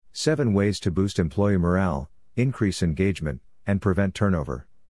7 Ways to boost employee morale, increase engagement, and prevent turnover.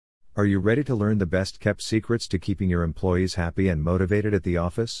 Are you ready to learn the best-kept secrets to keeping your employees happy and motivated at the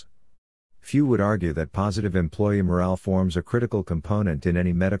office? Few would argue that positive employee morale forms a critical component in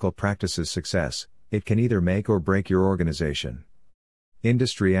any medical practice's success. It can either make or break your organization.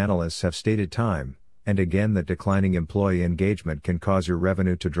 Industry analysts have stated time and again that declining employee engagement can cause your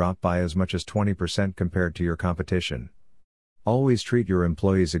revenue to drop by as much as 20% compared to your competition. Always treat your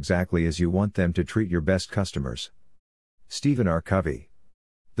employees exactly as you want them to treat your best customers. Stephen R. Covey.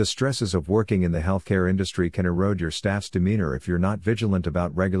 The stresses of working in the healthcare industry can erode your staff's demeanor if you're not vigilant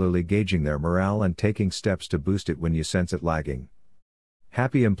about regularly gauging their morale and taking steps to boost it when you sense it lagging.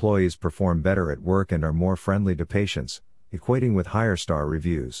 Happy employees perform better at work and are more friendly to patients, equating with higher star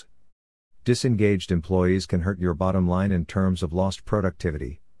reviews. Disengaged employees can hurt your bottom line in terms of lost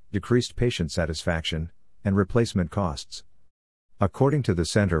productivity, decreased patient satisfaction, and replacement costs. According to the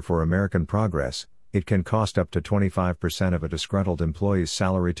Center for American Progress, it can cost up to 25% of a disgruntled employee's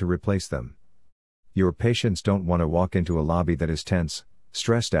salary to replace them. Your patients don't want to walk into a lobby that is tense,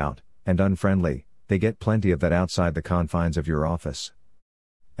 stressed out, and unfriendly. They get plenty of that outside the confines of your office.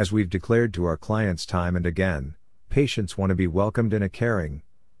 As we've declared to our clients time and again, patients want to be welcomed in a caring,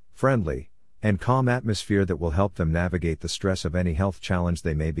 friendly, and calm atmosphere that will help them navigate the stress of any health challenge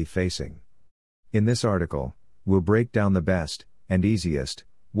they may be facing. In this article, we'll break down the best and easiest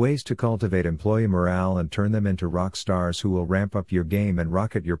ways to cultivate employee morale and turn them into rock stars who will ramp up your game and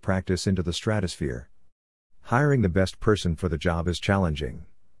rocket your practice into the stratosphere. Hiring the best person for the job is challenging.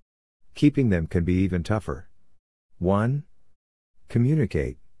 Keeping them can be even tougher. 1.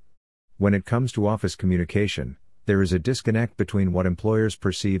 Communicate. When it comes to office communication, there is a disconnect between what employers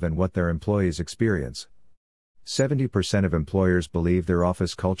perceive and what their employees experience. 70% of employers believe their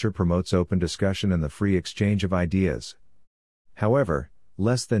office culture promotes open discussion and the free exchange of ideas. However,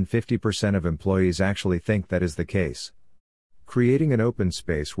 less than 50% of employees actually think that is the case. Creating an open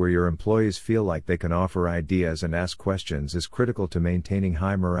space where your employees feel like they can offer ideas and ask questions is critical to maintaining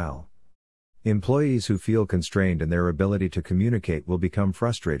high morale. Employees who feel constrained in their ability to communicate will become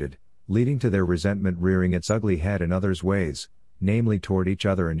frustrated, leading to their resentment rearing its ugly head in others' ways, namely toward each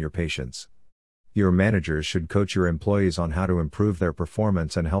other and your patients. Your managers should coach your employees on how to improve their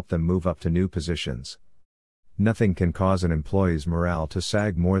performance and help them move up to new positions. Nothing can cause an employee's morale to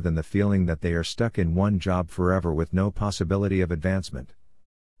sag more than the feeling that they are stuck in one job forever with no possibility of advancement.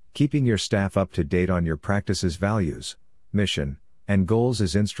 Keeping your staff up to date on your practice's values, mission, and goals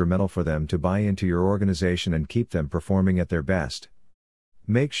is instrumental for them to buy into your organization and keep them performing at their best.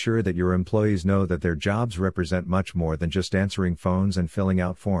 Make sure that your employees know that their jobs represent much more than just answering phones and filling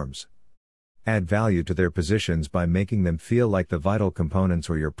out forms. Add value to their positions by making them feel like the vital components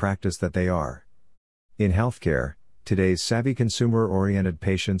of your practice that they are. In healthcare, today's savvy consumer-oriented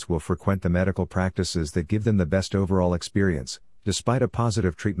patients will frequent the medical practices that give them the best overall experience, despite a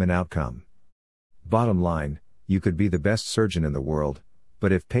positive treatment outcome. Bottom line, you could be the best surgeon in the world,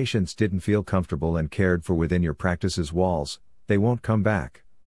 but if patients didn't feel comfortable and cared for within your practice's walls, they won't come back.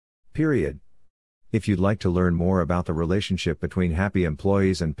 Period. If you'd like to learn more about the relationship between happy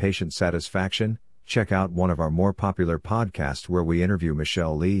employees and patient satisfaction, check out one of our more popular podcasts where we interview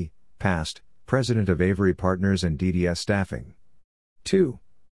Michelle Lee, past President of Avery Partners and DDS Staffing. 2.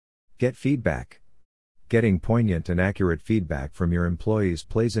 Get feedback. Getting poignant and accurate feedback from your employees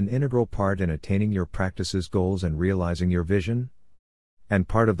plays an integral part in attaining your practice's goals and realizing your vision. And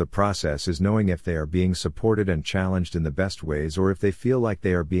part of the process is knowing if they are being supported and challenged in the best ways or if they feel like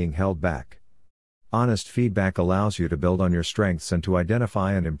they are being held back. Honest feedback allows you to build on your strengths and to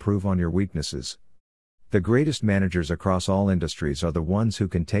identify and improve on your weaknesses. The greatest managers across all industries are the ones who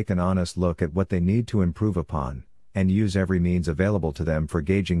can take an honest look at what they need to improve upon, and use every means available to them for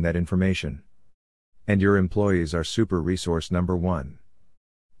gauging that information. And your employees are super resource number 1.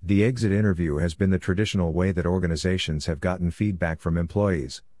 The exit interview has been the traditional way that organizations have gotten feedback from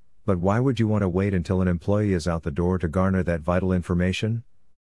employees, but why would you want to wait until an employee is out the door to garner that vital information?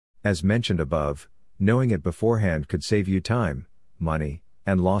 As mentioned above, knowing it beforehand could save you time, money,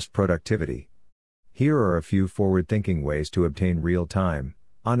 and lost productivity. Here are a few forward-thinking ways to obtain real-time,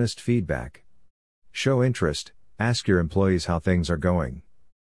 honest feedback. Show interest, ask your employees how things are going.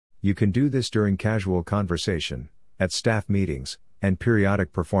 You can do this during casual conversation, at staff meetings, and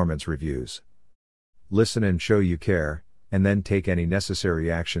periodic performance reviews. Listen and show you care, and then take any necessary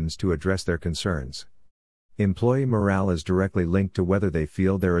actions to address their concerns. Employee morale is directly linked to whether they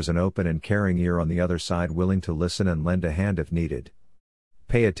feel there is an open and caring ear on the other side willing to listen and lend a hand if needed.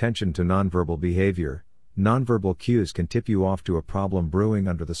 Pay attention to nonverbal behavior. Nonverbal cues can tip you off to a problem brewing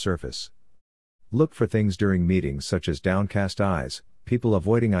under the surface. Look for things during meetings such as downcast eyes, people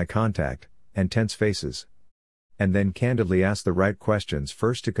avoiding eye contact, and tense faces. And then candidly ask the right questions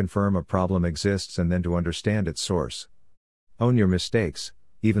first to confirm a problem exists and then to understand its source. Own your mistakes,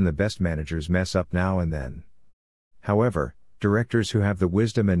 even the best managers mess up now and then. However, directors who have the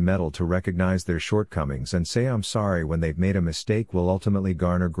wisdom and mettle to recognize their shortcomings and say I'm sorry when they've made a mistake will ultimately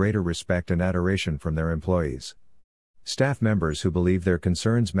garner greater respect and adoration from their employees. Staff members who believe their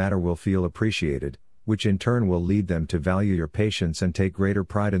concerns matter will feel appreciated, which in turn will lead them to value your patience and take greater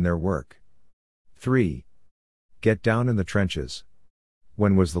pride in their work. 3. Get down in the trenches.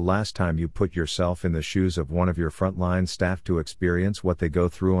 When was the last time you put yourself in the shoes of one of your frontline staff to experience what they go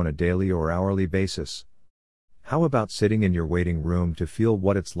through on a daily or hourly basis? How about sitting in your waiting room to feel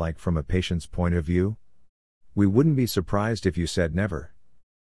what it's like from a patient's point of view? We wouldn't be surprised if you said never.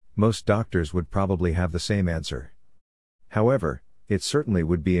 Most doctors would probably have the same answer. However, it certainly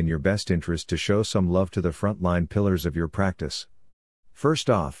would be in your best interest to show some love to the frontline pillars of your practice. First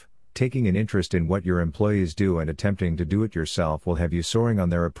off, taking an interest in what your employees do and attempting to do it yourself will have you soaring on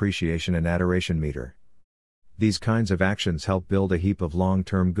their appreciation and adoration meter. These kinds of actions help build a heap of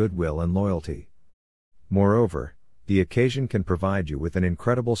long-term goodwill and loyalty. Moreover, the occasion can provide you with an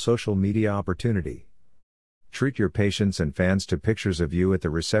incredible social media opportunity. Treat your patients and fans to pictures of you at the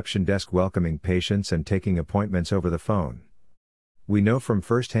reception desk welcoming patients and taking appointments over the phone. We know from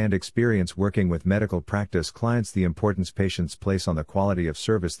first-hand experience working with medical practice clients the importance patients place on the quality of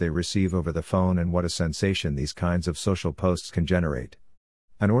service they receive over the phone and what a sensation these kinds of social posts can generate.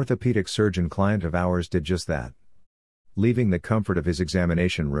 An orthopedic surgeon client of ours did just that. Leaving the comfort of his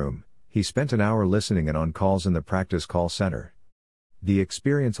examination room, he spent an hour listening in on calls in the practice call center. The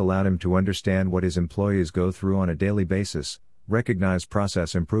experience allowed him to understand what his employees go through on a daily basis, recognize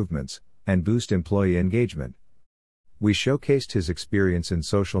process improvements, and boost employee engagement. We showcased his experience in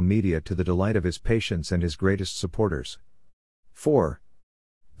social media to the delight of his patients and his greatest supporters. 4.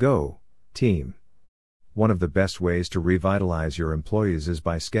 Go, team. One of the best ways to revitalize your employees is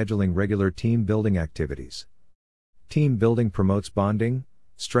by scheduling regular team building activities. Team building promotes bonding,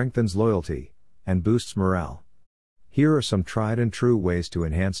 strengthens loyalty, and boosts morale. Here are some tried and true ways to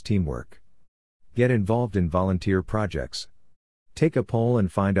enhance teamwork. Get involved in volunteer projects. Take a poll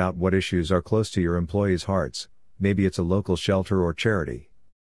and find out what issues are close to your employees' hearts, maybe it's a local shelter or charity.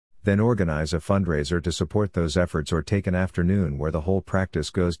 Then organize a fundraiser to support those efforts or take an afternoon where the whole practice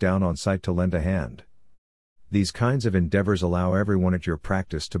goes down on site to lend a hand. These kinds of endeavors allow everyone at your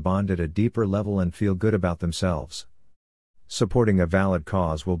practice to bond at a deeper level and feel good about themselves. Supporting a valid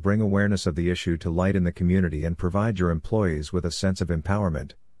cause will bring awareness of the issue to light in the community and provide your employees with a sense of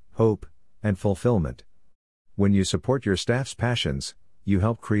empowerment, hope, and fulfillment. When you support your staff's passions, you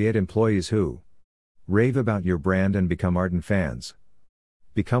help create employees who rave about your brand and become ardent fans.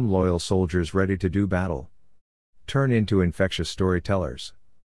 Become loyal soldiers ready to do battle. Turn into infectious storytellers.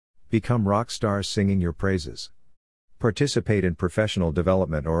 Become rock stars singing your praises. Participate in professional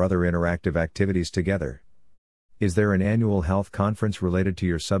development or other interactive activities together. Is there an annual health conference related to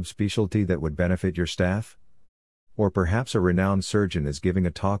your subspecialty that would benefit your staff? Or perhaps a renowned surgeon is giving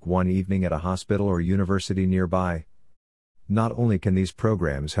a talk one evening at a hospital or university nearby? Not only can these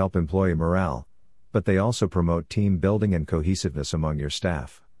programs help employee morale, but they also promote team building and cohesiveness among your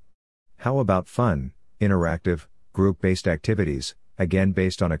staff. How about fun, interactive, group-based activities, again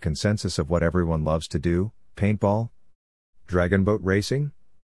based on a consensus of what everyone loves to do? Paintball? Dragon boat racing?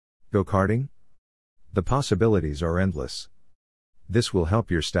 Go-karting? The possibilities are endless. This will help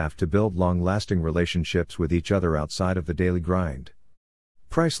your staff to build long-lasting relationships with each other outside of the daily grind.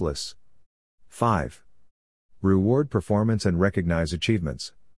 Priceless. 5. Reward performance and recognize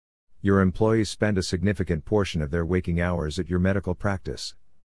achievements. Your employees spend a significant portion of their waking hours at your medical practice.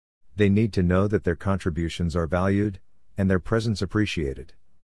 They need to know that their contributions are valued, and their presence appreciated.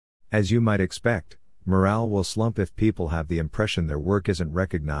 As you might expect, morale will slump if people have the impression their work isn't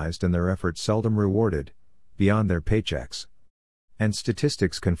recognized and their efforts seldom rewarded, beyond their paychecks. And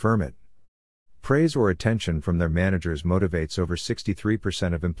statistics confirm it. Praise or attention from their managers motivates over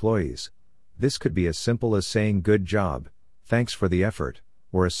 63% of employees. This could be as simple as saying "good job, thanks for the effort,"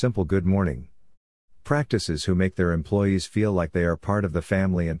 or a simple "good morning." Practices who make their employees feel like they are part of the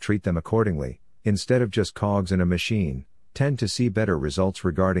family and treat them accordingly, instead of just cogs in a machine, tend to see better results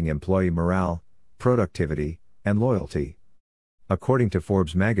regarding employee morale, productivity, and loyalty. According to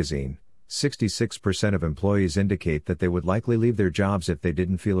Forbes magazine, 66% of employees indicate that they would likely leave their jobs if they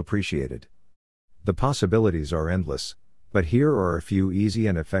didn't feel appreciated. The possibilities are endless, but here are a few easy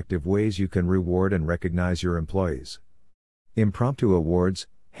and effective ways you can reward and recognize your employees. Impromptu awards: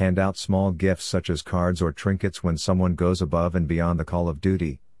 hand out small gifts such as cards or trinkets when someone goes above and beyond the call of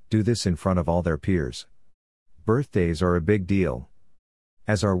duty. Do this in front of all their peers. Birthdays are a big deal.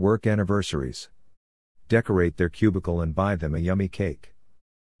 As our work anniversaries. Decorate their cubicle and buy them a yummy cake.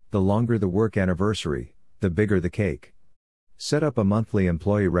 The longer the work anniversary, the bigger the cake. Set up a monthly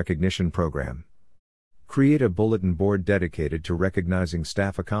employee recognition program. Create a bulletin board dedicated to recognizing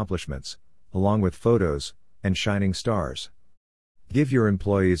staff accomplishments, along with photos and shining stars. Give your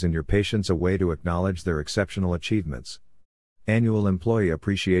employees and your patients a way to acknowledge their exceptional achievements. Annual Employee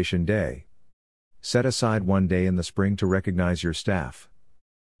Appreciation Day. Set aside one day in the spring to recognize your staff.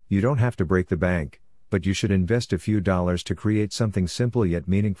 You don't have to break the bank, but you should invest a few dollars to create something simple yet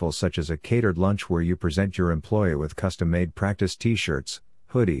meaningful, such as a catered lunch where you present your employee with custom-made practice t-shirts,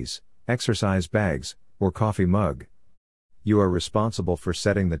 hoodies, exercise bags, or coffee mug. You are responsible for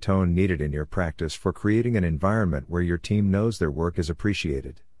setting the tone needed in your practice for creating an environment where your team knows their work is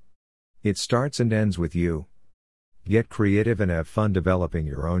appreciated. It starts and ends with you. Get creative and have fun developing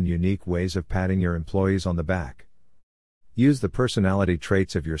your own unique ways of patting your employees on the back. Use the personality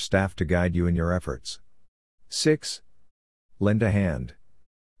traits of your staff to guide you in your efforts. 6. Lend a hand.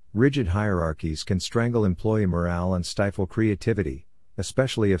 Rigid hierarchies can strangle employee morale and stifle creativity,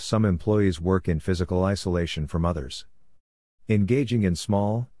 especially if some employees work in physical isolation from others. Engaging in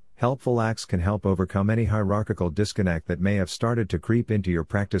small, helpful acts can help overcome any hierarchical disconnect that may have started to creep into your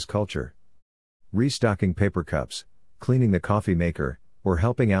practice culture. Restocking paper cups, cleaning the coffee maker, or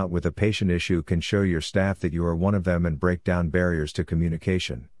helping out with a patient issue can show your staff that you are one of them and break down barriers to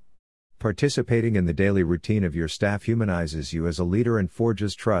communication. Participating in the daily routine of your staff humanizes you as a leader and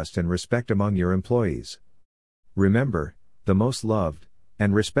forges trust and respect among your employees. Remember, the most loved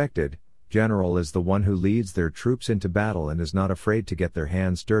and respected general is the one who leads their troops into battle and is not afraid to get their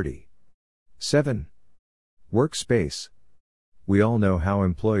hands dirty. 7. Workspace. We all know how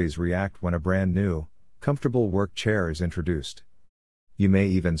employees react when a brand new, comfortable work chair is introduced. You may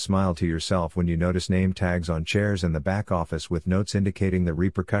even smile to yourself when you notice name tags on chairs in the back office with notes indicating the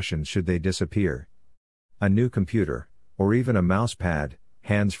repercussions should they disappear. A new computer, or even a mouse pad,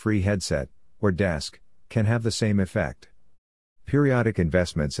 hands-free headset, or desk, can have the same effect. Periodic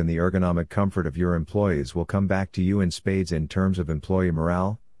investments in the ergonomic comfort of your employees will come back to you in spades in terms of employee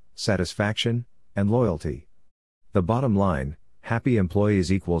morale, satisfaction, and loyalty. The bottom line, happy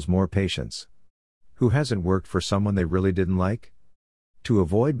employees equals more patients. Who hasn't worked for someone they really didn't like? To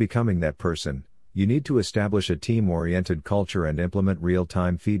avoid becoming that person, you need to establish a team-oriented culture and implement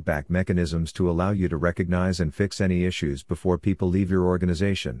real-time feedback mechanisms to allow you to recognize and fix any issues before people leave your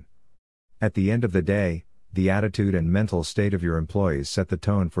organization. At the end of the day, the attitude and mental state of your employees set the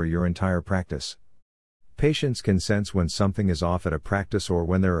tone for your entire practice. Patients can sense when something is off at a practice or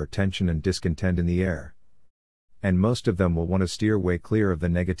when there are tension and discontent in the air. And most of them will want to steer way clear of the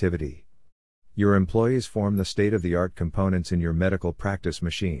negativity. Your employees form the state-of-the-art components in your medical practice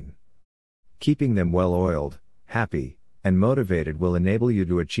machine. Keeping them well-oiled, happy, and motivated will enable you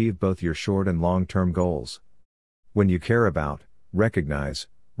to achieve both your short and long-term goals. When you care about, recognize,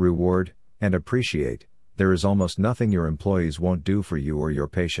 reward, and appreciate, there is almost nothing your employees won't do for you or your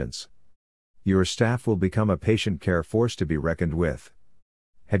patients. Your staff will become a patient care force to be reckoned with.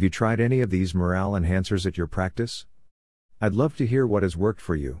 Have you tried any of these morale enhancers at your practice? I'd love to hear what has worked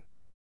for you.